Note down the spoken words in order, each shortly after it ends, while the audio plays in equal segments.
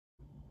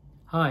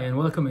Hi, and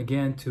welcome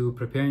again to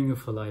Preparing You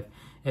for Life,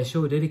 a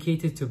show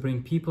dedicated to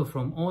bring people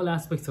from all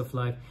aspects of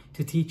life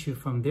to teach you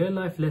from their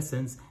life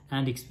lessons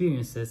and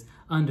experiences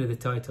under the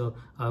title,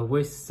 I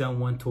Wish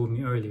Someone Told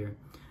Me Earlier.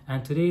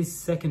 And today's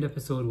second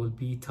episode will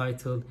be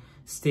titled,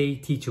 Stay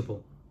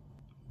Teachable.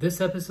 This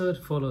episode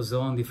follows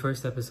on the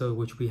first episode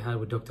which we had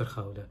with Dr.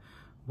 Khawla,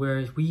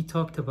 where we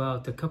talked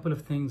about a couple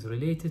of things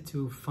related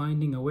to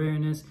finding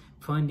awareness,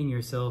 finding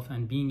yourself,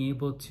 and being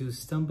able to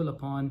stumble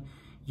upon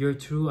your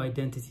true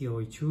identity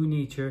or true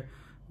nature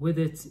with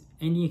it.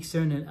 Any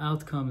external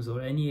outcomes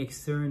or any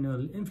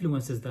external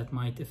influences that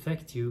might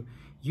affect you,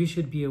 you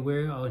should be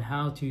aware on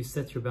how to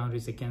set your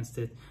boundaries against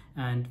it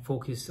and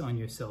focus on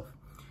yourself.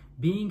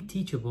 Being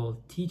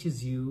teachable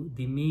teaches you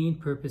the main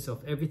purpose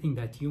of everything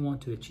that you want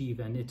to achieve,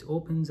 and it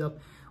opens up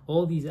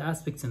all these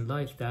aspects in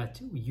life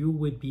that you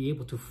would be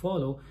able to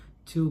follow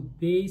to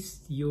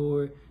base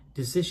your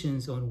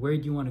decisions on where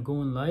do you want to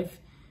go in life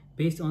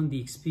based on the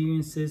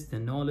experiences, the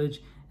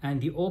knowledge, and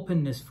the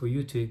openness for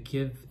you to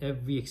give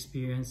every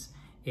experience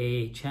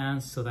a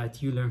chance so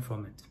that you learn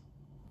from it.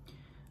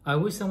 I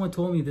wish someone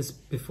told me this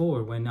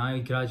before when I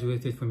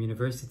graduated from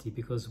university,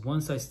 because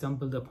once I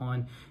stumbled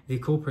upon the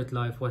corporate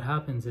life, what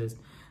happens is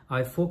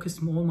I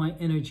focused all my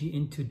energy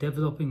into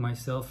developing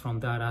myself from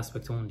that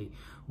aspect only,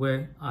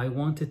 where I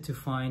wanted to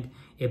find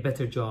a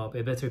better job,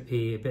 a better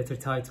pay, a better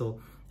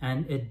title,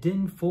 and it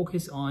didn't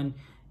focus on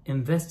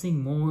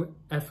investing more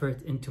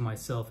effort into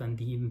myself and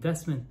the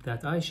investment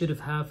that I should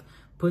have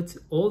put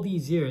all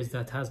these years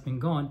that has been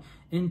gone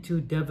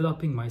into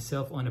developing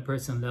myself on a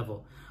personal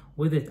level.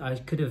 With it, I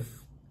could have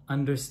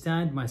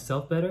understand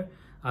myself better.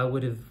 I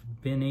would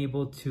have been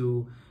able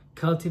to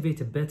cultivate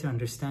a better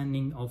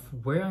understanding of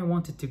where I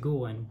wanted to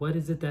go and what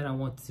is it that I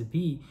wanted to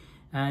be.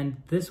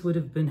 And this would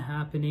have been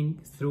happening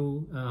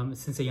through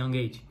since a young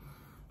age,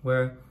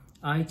 where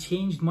I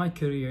changed my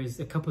careers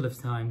a couple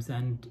of times.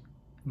 And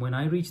when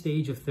I reached the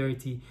age of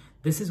 30,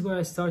 this is where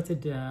I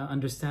started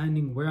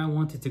understanding where I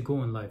wanted to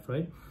go in life,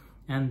 right?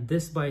 And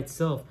this by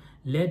itself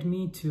led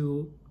me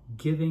to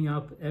giving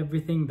up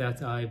everything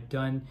that I've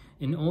done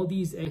in all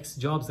these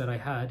jobs that I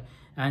had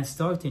and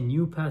start a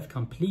new path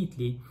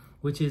completely,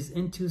 which is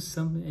into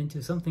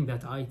something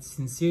that I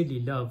sincerely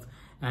love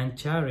and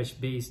cherish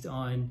based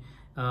on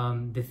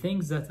the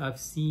things that I've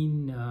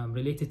seen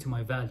related to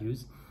my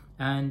values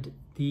and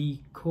the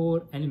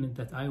core element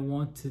that I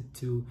wanted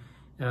to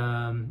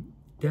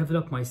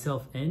develop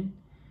myself in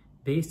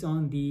based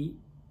on the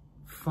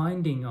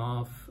finding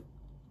of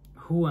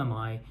who am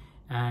I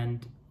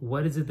and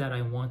what is it that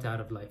I want out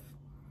of life.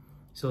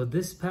 So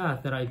this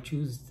path that I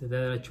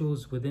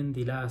chose within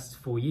the last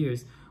 4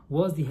 years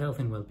was the health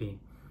and well-being.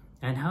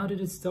 And how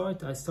did it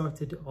start? I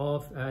started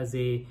off as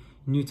a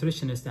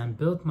nutritionist and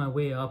built my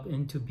way up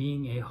into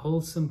being a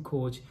wholesome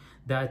coach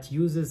that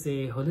uses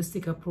a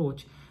holistic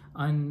approach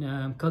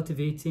on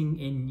cultivating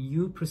a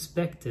new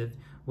perspective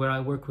where I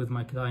work with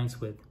my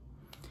clients with.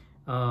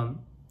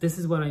 This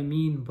is what I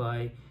mean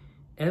by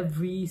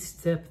every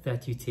step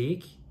that you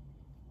take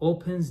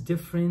opens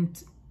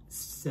different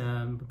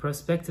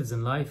perspectives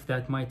in life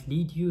that might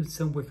lead you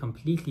somewhere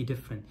completely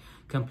different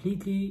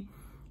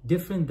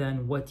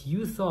than what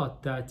you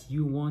thought that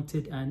you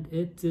wanted. And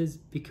it is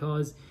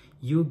because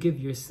you give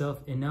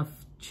yourself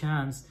enough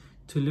chance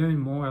to learn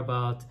more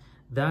about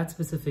that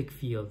specific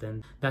field,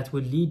 and that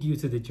will lead you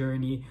to the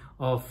journey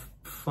of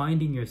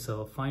finding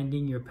yourself,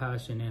 finding your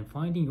passion, and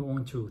finding your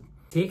own truth.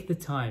 Take the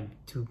time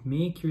to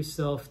make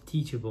yourself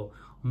teachable,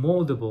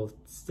 moldable,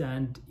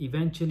 and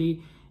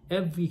eventually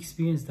every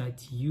experience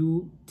that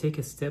you take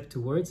a step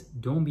towards,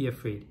 don't be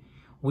afraid.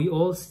 We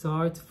all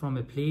start from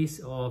a place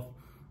of,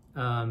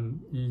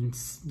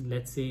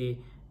 let's say,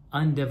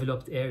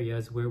 undeveloped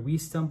areas where we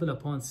stumble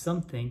upon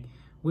something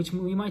which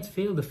we might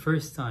fail the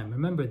first time.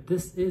 Remember,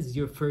 this is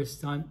your first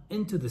time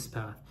into this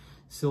path.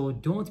 So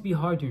don't be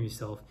hard on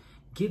yourself.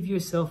 Give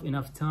yourself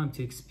enough time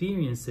to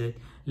experience it,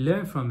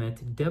 learn from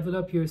it,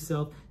 develop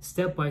yourself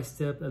step by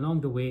step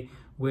along the way,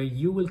 where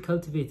you will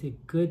cultivate a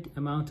good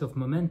amount of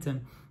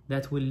momentum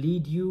that will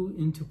lead you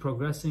into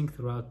progressing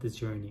throughout this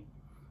journey.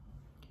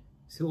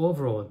 So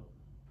overall,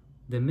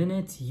 the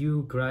minute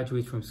you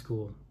graduate from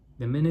school,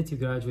 the minute you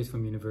graduate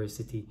from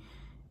university,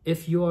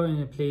 if you are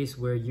in a place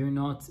where you're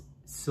not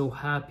so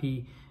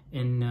happy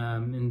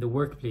in the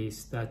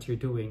workplace that you're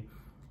doing,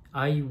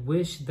 I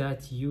wish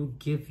that you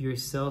give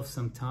yourself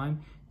some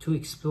time to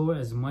explore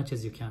as much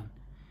as you can.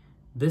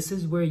 This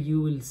is where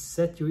you will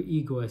set your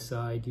ego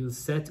aside. You'll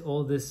set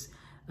all this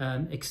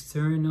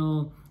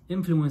external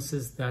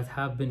influences that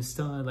have been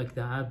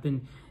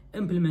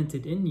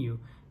implemented in you,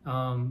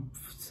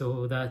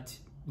 so that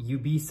you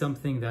be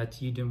something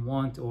that you didn't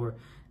want, or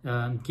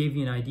gave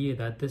you an idea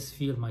that this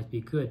field might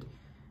be good.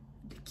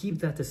 Keep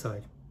that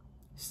aside.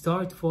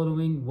 Start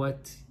following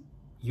what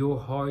your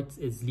heart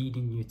is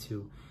leading you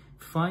to.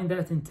 Find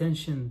that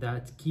intention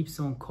that keeps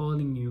on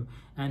calling you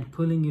and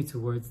pulling you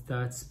towards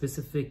that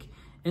specific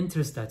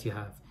interest that you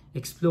have.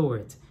 Explore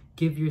it.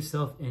 Give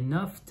yourself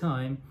enough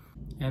time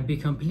and be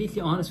completely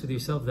honest with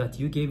yourself that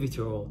you gave it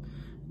your all.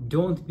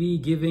 Don't be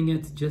giving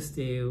it just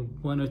a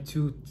 1 or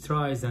 2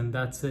 tries and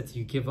that's it.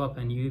 You give up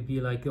and you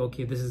be like,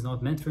 okay, this is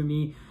not meant for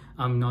me.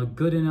 I'm not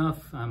good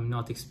enough. I'm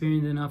not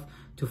experienced enough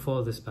to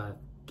follow this path.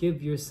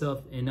 Give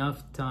yourself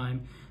enough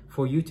time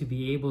for you to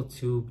be able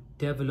to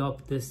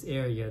develop this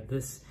area,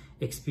 this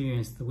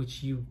experience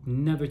which you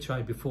never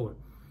tried before.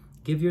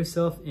 Give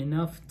yourself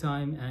enough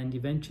time and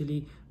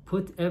eventually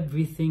put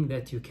everything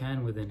that you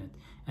can within it.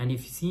 And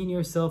if you see in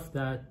yourself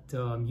that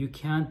you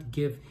can't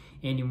give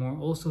anymore,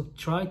 also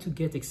try to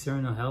get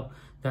external help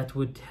that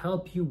would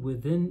help you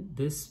within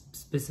this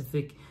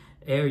specific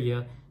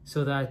area,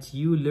 so that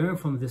you learn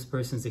from this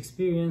person's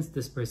experience,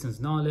 this person's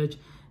knowledge,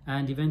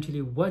 and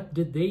eventually what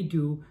did they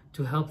do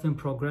to help them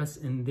progress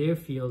in their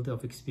field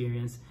of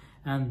experience.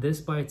 And this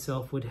by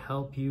itself would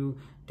help you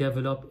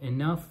develop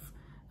enough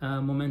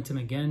momentum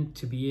again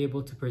to be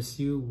able to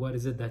pursue what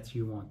is it that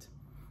you want.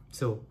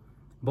 So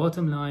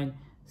bottom line,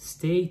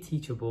 stay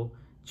teachable.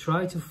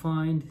 Try to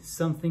find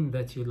something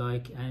that you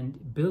like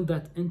and build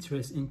that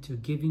interest into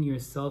giving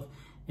yourself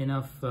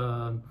enough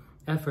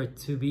effort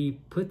to be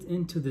put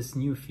into this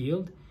new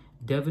field.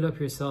 Develop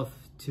yourself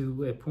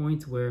to a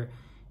point where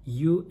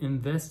you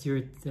invest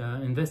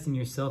in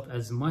yourself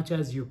as much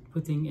as you're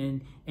putting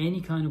in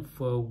any kind of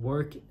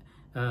work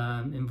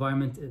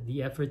environment,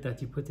 the effort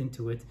that you put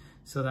into it,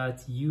 so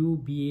that you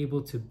be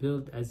able to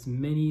build as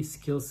many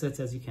skill sets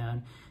as you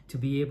can, to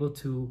be able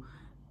to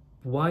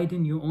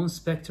widen your own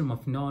spectrum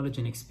of knowledge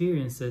and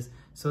experiences,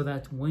 so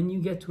that when you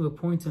get to a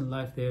point in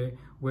life there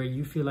where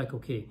you feel like,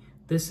 okay,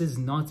 this is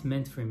not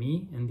meant for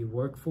me in the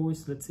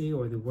workforce, let's say,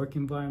 or the work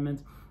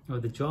environment, or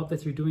the job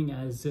that you're doing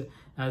as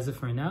of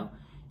for now,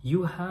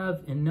 you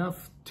have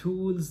enough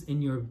tools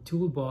in your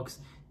toolbox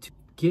to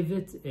give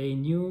it a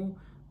new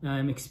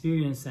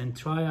experience and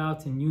try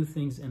out new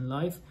things in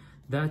life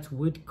that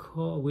would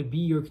be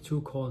your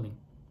true calling.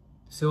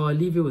 So I'll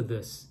leave you with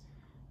this.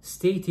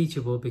 Stay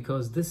teachable,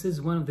 because this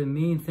is one of the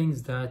main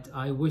things that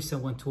I wish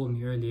someone told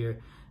me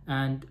earlier.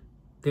 And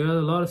there are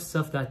a lot of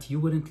stuff that you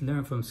wouldn't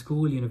learn from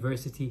school,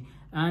 university,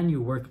 and your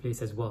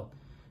workplace as well.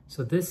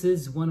 So this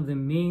is one of the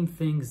main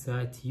things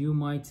that you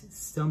might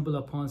stumble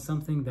upon,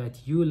 something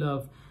that you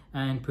love,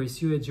 and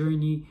pursue a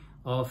journey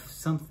of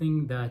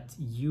something that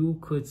you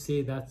could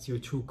say that's your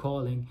true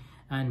calling,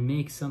 and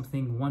make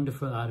something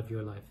wonderful out of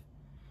your life.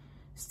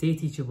 Stay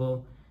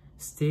teachable,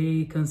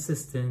 stay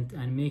consistent,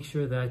 and make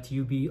sure that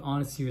you be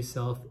honest to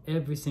yourself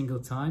every single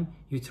time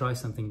you try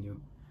something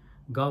new.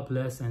 God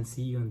bless, and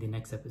see you in the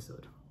next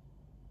episode.